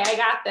like, okay, I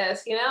got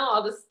this,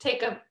 I'll just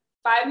take a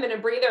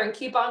 5-minute breather and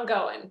keep on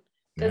going.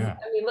 Because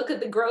look at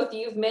the growth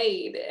you've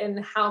made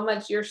and how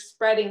much you're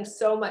spreading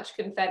so much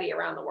confetti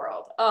around the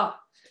world. Oh,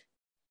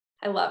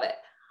 I love it.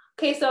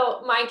 Okay,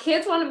 so my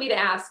kids wanted me to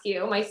ask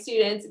you, my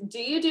students, do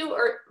you do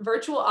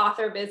virtual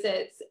author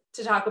visits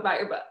to talk about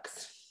your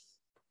books?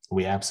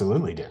 We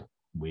absolutely do.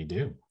 We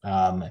do.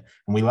 And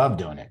we love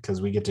doing it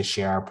because we get to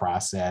share our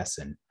process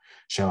and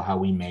show how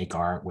we make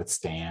art with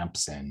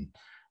stamps. And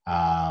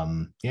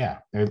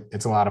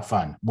it's a lot of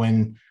fun.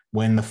 When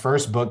the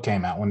first book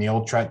came out, when The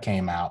Old Truck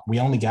came out, we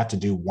only got to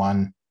do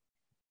one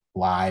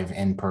live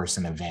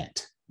in-person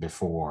event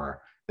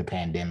before the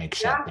pandemic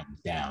shut things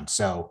down.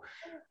 So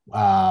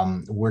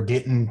we're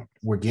getting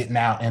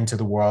out into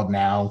the world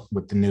now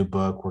with the new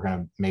book. We're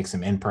going to make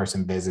some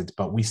in-person visits,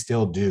 but we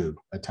still do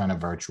a ton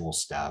of virtual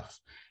stuff.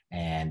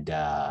 And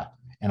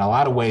in a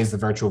lot of ways, the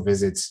virtual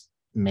visits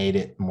made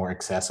it more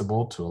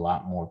accessible to a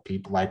lot more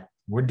people. Like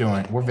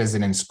we're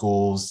visiting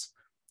schools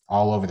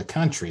all over the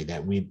country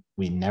that we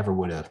never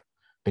would have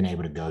been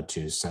able to go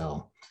to.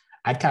 So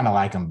I'd kind of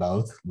like them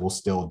both. We'll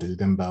still do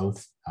them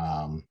both.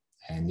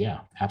 And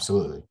yeah,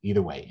 absolutely.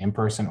 Either way, in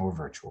person or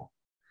virtual.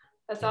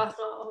 That's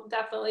awesome. I'll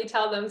definitely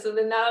tell them. So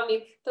then that'll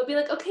mean they'll be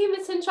like, okay,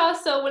 Miss Hinshaw,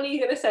 so when are you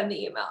going to send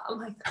the email? I'm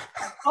like,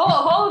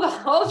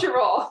 hold your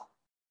roll.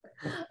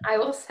 I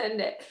will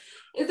send it.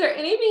 Is there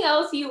anything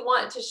else you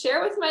want to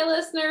share with my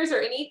listeners, or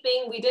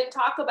anything we didn't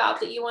talk about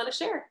that you want to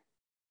share?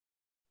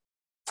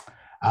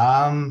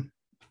 I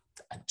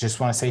just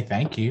want to say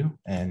thank you.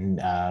 And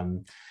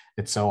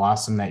it's so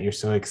awesome that you're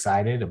so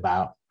excited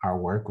about our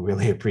work. We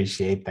really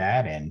appreciate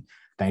that. And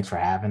thanks for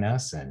having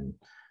us. And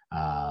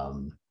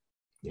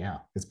yeah,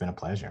 it's been a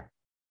pleasure.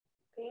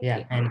 Thank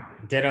you. And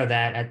ditto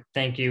that. I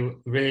thank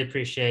you. Really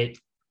appreciate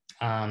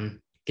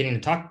getting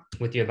to talk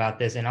with you about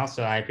this. And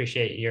also I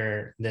appreciate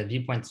the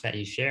viewpoints that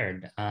you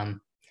shared.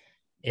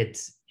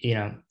 It's,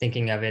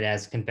 thinking of it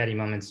as confetti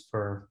moments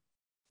for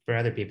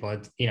other people.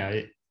 It's,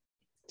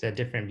 it's a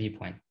different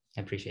viewpoint.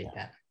 I appreciate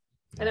that.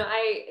 I know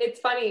it's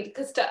funny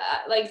because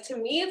to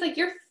me, it's like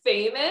you're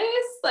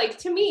famous, like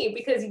to me,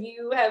 because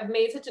you have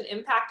made such an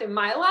impact in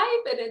my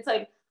life. And it's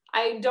like,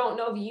 I don't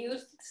know if you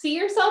see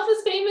yourself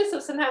as famous. So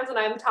sometimes when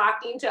I'm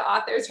talking to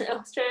authors or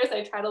illustrators,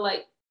 I try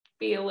to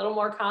be a little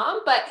more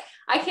calm, but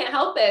I can't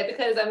help it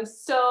because I'm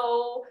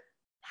so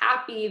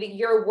happy that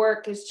your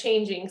work is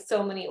changing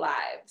so many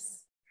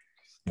lives.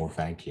 Well,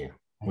 thank you.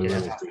 We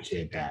really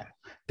appreciate that.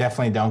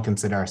 Definitely don't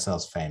consider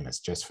ourselves famous,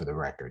 just for the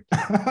record.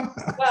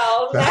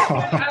 Well,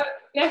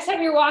 next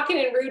time you're walking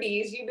in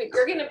Rudy's, you're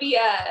going to be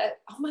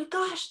oh my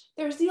gosh,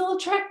 there's the old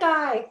Trek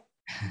guy.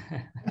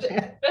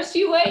 Just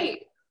you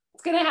wait.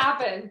 It's going to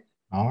happen.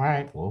 All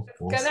right. We'll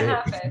it's going to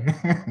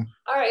happen.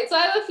 All right. So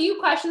I have a few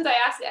questions I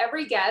ask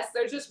every guest.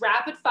 They're just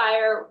rapid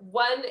fire,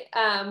 one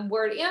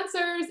word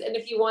answers. And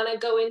if you want to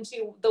go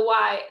into the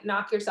why,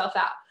 knock yourself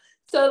out.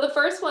 So the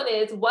first one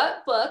is,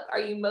 what book are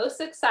you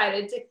most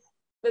excited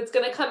that's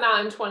going to come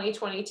out in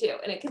 2022?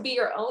 And it could be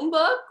your own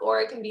book or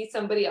it can be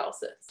somebody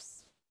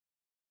else's.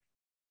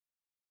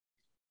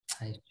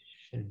 I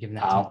should have given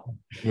that to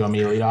you. You want me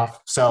to lead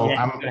off? So go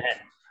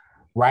ahead.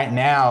 Right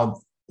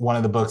now, one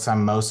of the books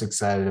I'm most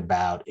excited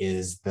about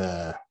is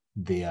the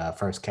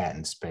First Cat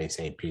in Space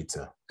ate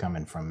pizza,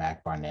 coming from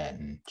Mac Barnett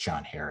and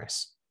Sean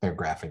Harris, their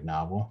graphic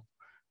novel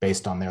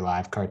based on their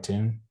live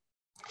cartoon.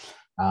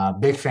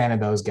 Big fan of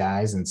those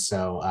guys, and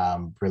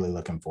so really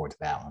looking forward to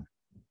that one.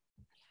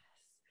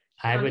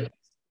 I would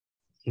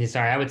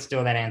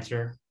steal that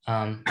answer.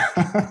 But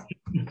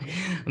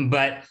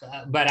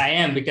I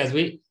am, because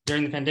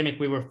during the pandemic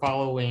we were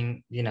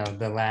following,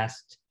 the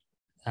last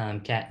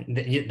cat,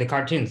 the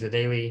cartoons, the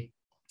daily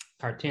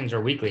cartoons,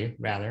 or weekly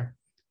rather,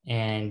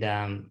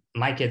 and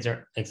my kids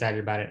are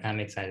excited about it. I'm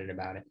excited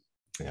about it.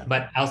 Yeah.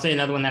 But I'll say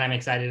another one that I'm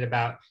excited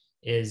about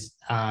is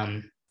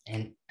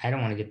and I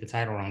don't want to get the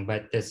title wrong,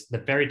 but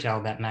the fairy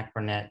tale that Mac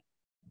Barnett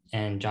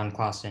and John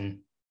Clausen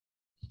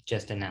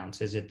just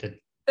announced. Is it the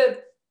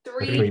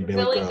three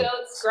Billy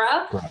Goats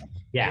Gruff?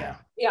 Yeah.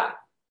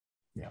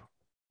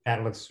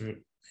 That looks.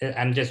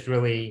 I'm just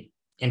really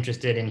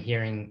interested in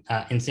hearing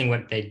and seeing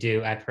what they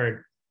do. I've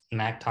heard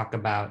Mac talk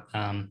about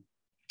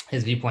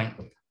his viewpoint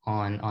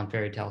on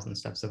fairy tales and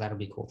stuff, so that'll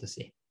be cool to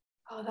see.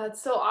 Oh,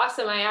 that's so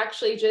awesome! I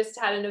actually just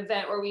had an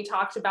event where we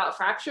talked about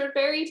fractured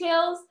fairy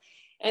tales.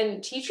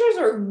 And teachers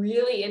are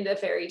really into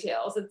fairy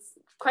tales. It's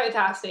quite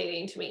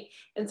fascinating to me.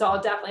 And so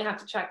I'll definitely have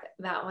to check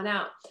that one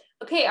out.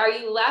 Okay, are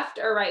you left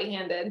or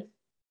right-handed?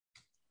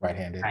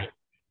 Right-handed. Right.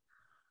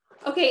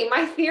 Okay,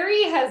 my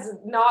theory has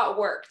not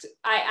worked.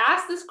 I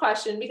asked this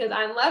question because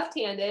I'm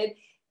left-handed.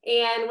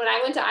 And when I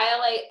went to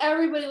ILA,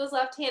 everybody was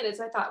left-handed.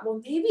 So I thought,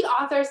 well, maybe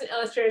authors and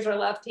illustrators are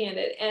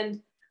left-handed.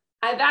 And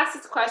I've asked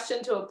this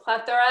question to a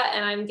plethora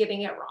and I'm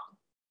getting it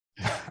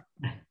wrong.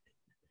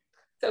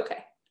 It's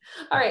okay.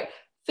 All right.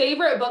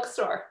 Favorite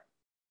bookstore?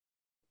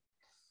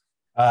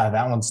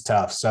 That one's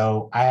tough.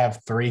 So I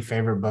have 3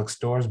 favorite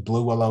bookstores: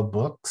 Blue Willow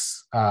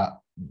Books,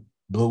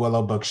 Blue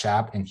Willow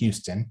Bookshop in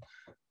Houston,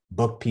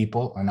 Book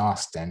People in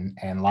Austin,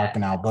 and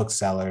Larkenau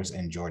Booksellers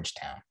in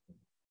Georgetown.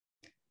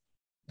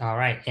 All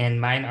right.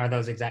 And mine are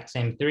those exact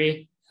same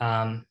 3.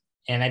 And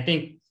I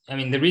think,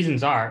 the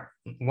reasons are,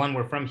 one,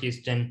 we're from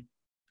Houston,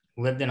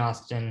 lived in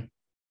Austin.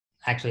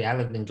 Actually, I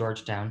lived in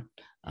Georgetown.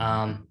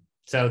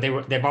 So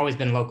they've always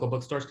been local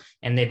bookstores,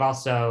 and they've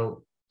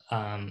also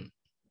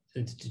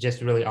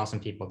just really awesome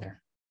people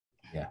there.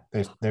 Yeah,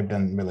 they've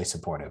been really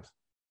supportive.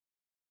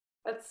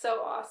 That's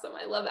so awesome.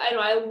 I love it. I know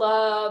I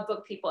love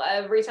Book People.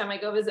 Every time I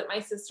go visit my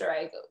sister,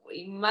 I go,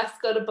 we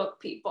must go to Book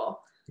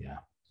People. Yeah,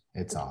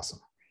 it's awesome.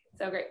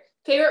 So great.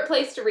 Favorite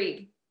place to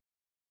read?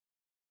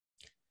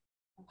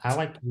 I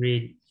like to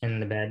read in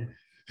the bed.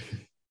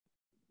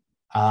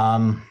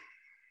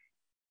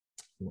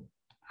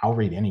 I'll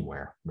read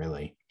anywhere,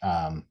 really.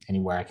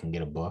 Anywhere I can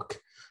get a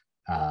book,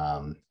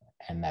 and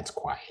that's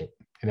quiet.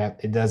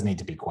 It does need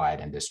to be quiet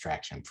and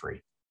distraction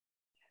free.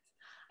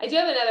 I do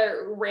have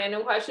another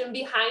random question.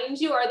 Behind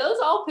you, are those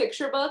all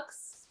picture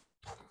books?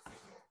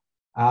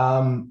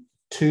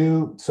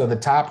 2. So the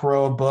top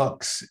row of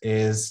books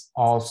is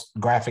all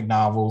graphic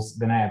novels.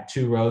 Then I have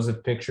 2 rows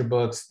of picture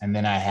books, and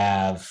then I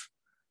have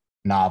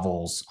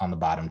novels on the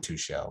bottom 2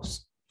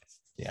 shelves.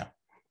 Yeah.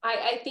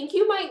 I think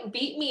you might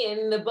beat me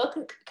in the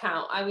book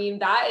count.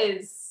 That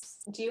is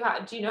Do you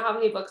know how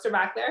many books are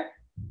back there?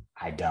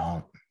 I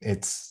don't.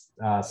 It's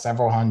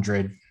several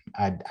hundred.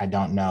 I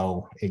don't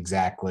know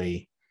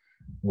exactly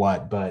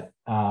what, but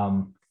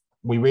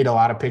we read a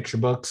lot of picture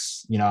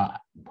books. My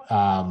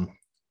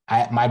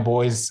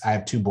boys, I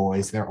have two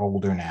boys. They're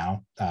older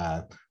now.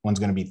 One's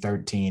going to be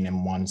 13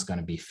 and one's going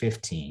to be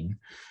 15.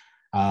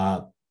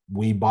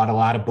 We bought a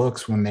lot of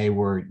books when they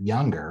were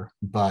younger,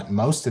 but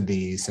most of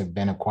these have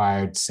been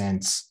acquired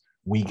since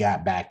we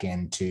got back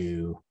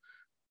into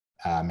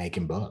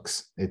making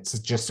books. It's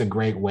just a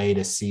great way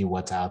to see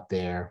what's out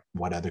there,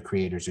 what other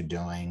creators are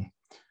doing.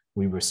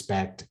 We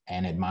respect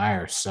and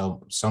admire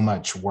so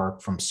much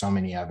work from so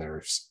many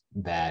others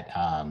that,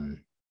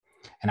 and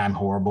I'm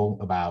horrible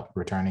about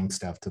returning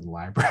stuff to the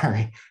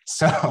library.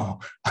 So,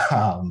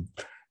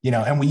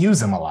 and we use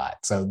them a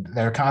lot. So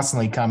they're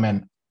constantly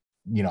coming,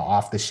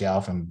 off the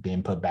shelf and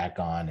being put back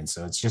on. And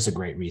so it's just a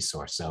great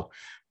resource. So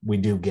we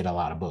do get a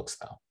lot of books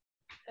though.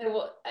 And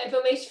well, if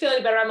it makes you feel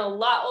any better, I'm a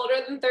lot older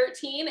than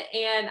 13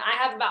 and I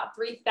have about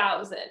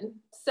 3,000.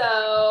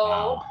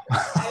 So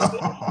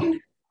Wow.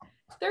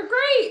 They're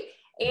great.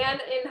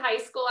 And in high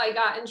school, I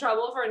got in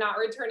trouble for not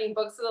returning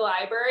books to the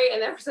library.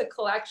 And there was a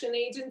collection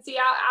agency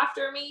out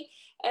after me.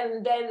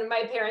 And then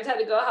my parents had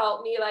to go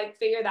help me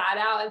figure that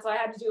out. And so I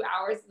had to do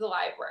hours at the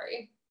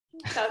library.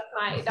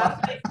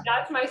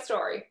 That's my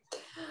story.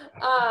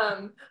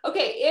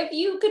 Okay. If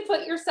you could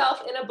put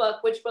yourself in a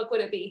book, which book would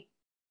it be?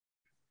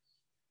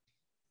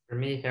 For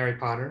me, Harry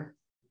Potter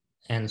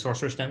and the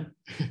Sorcerer's Stone.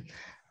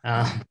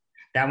 That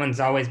one's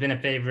always been a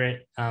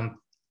favorite. I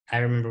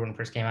remember when it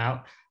first came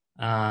out.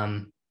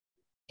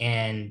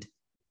 And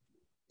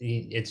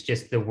it's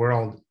just the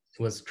world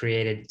was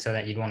created so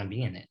that you'd want to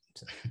be in it.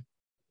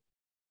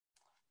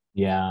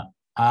 Yeah.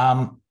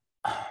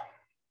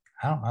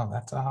 I don't know.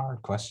 That's a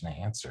hard question to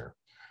answer.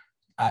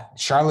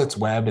 Charlotte's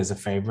Web is a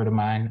favorite of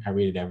mine. I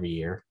read it every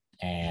year.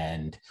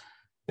 And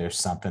there's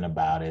something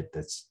about it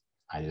that's,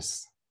 I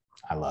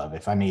love.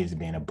 If I needed to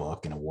be in a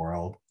book in a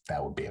world,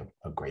 that would be a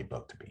great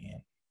book to be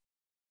in.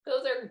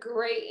 Those are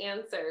great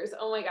answers.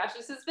 Oh my gosh,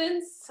 this has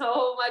been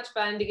so much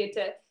fun to get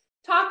to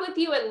talk with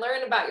you and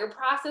learn about your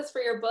process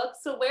for your book.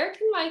 So where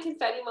can my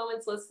Confetti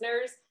Moments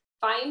listeners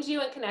find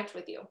you and connect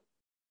with you?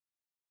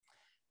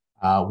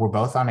 We're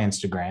both on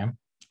Instagram.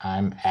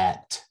 I'm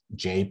at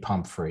J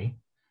Pumphrey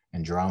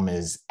and Jerome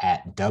is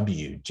at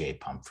WJ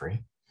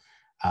Pumphrey.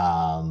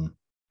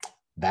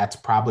 That's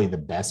probably the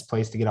best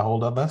place to get a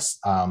hold of us.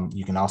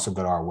 You can also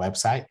go to our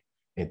website.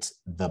 It's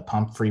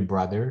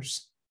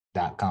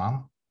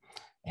thepumphreybrothers.com.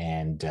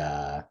 And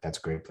that's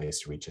a great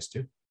place to reach us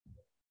too.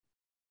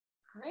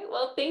 All right.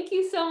 Well, thank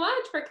you so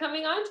much for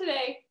coming on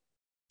today.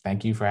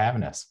 Thank you for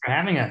having us.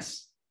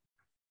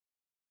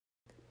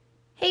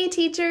 Hey,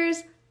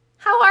 teachers.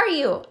 How are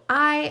you?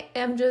 I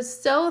am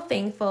just so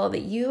thankful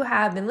that you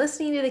have been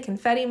listening to the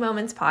Confetti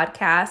Moments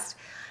podcast.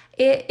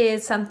 It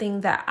is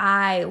something that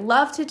I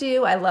love to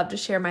do. I love to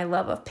share my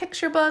love of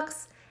picture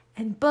books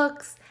and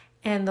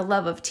the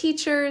love of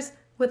teachers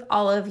with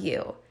all of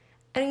you.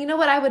 And you know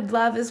what I would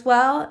love as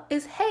well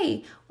is,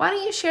 hey, why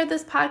don't you share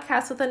this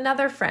podcast with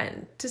another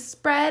friend to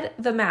spread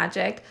the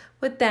magic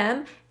with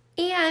them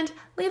and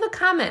leave a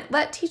comment.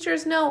 Let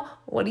teachers know,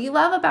 what do you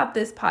love about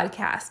this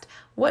podcast?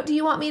 What do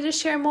you want me to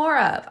share more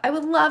of? I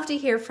would love to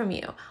hear from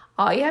you.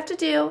 All you have to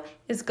do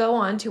is go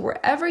on to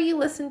wherever you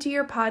listen to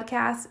your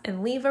podcast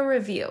and leave a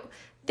review.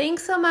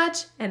 Thanks so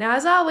much. And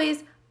as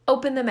always,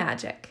 open the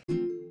magic.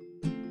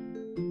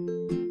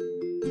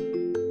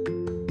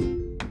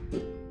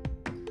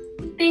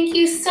 Thank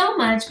you so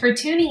much for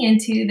tuning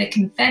into the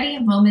Confetti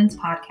Moments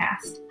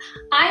podcast.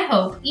 I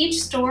hope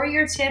each story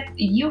or tip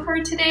you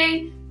heard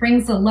today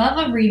brings the love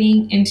of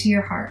reading into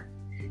your heart.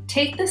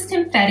 Take this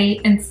confetti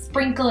and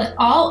sprinkle it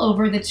all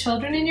over the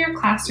children in your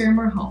classroom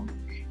or home.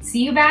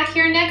 See you back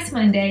here next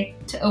Monday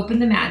to open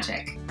the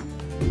magic.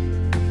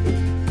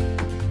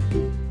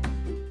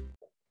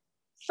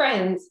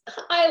 Friends,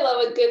 I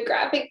love a good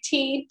graphic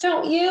tee,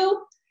 don't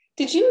you?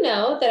 Did you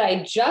know that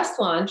I just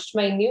launched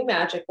my new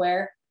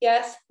Magicware?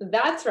 Yes,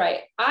 that's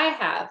right. I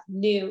have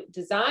new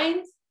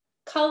designs,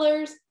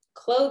 colors,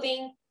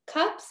 clothing,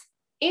 cups,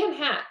 and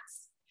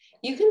hats.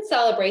 You can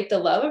celebrate the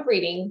love of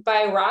reading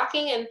by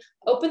rocking an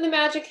Open the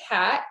Magic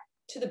hat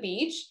to the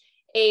beach,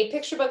 a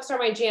Picture Books Are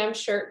My Jam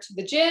shirt to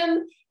the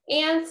gym,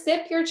 and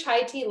sip your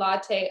chai tea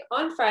latte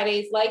on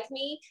Fridays like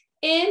me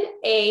in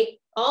a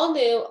all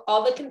new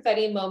All the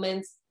Confetti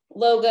Moments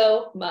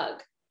logo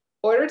mug.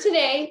 Order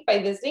today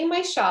by visiting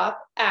my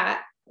shop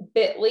at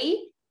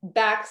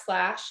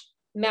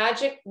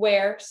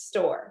bit.ly/Magicware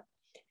store.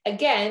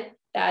 Again,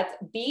 that's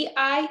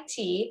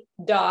bit.ly/MAGICWEARSTORE.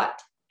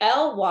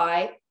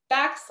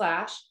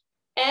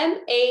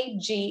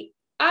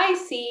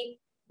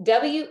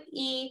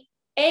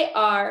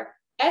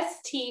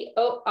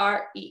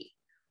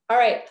 All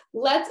right,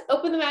 let's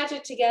open the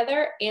magic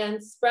together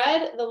and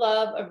spread the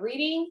love of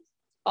reading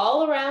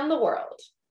all around the world.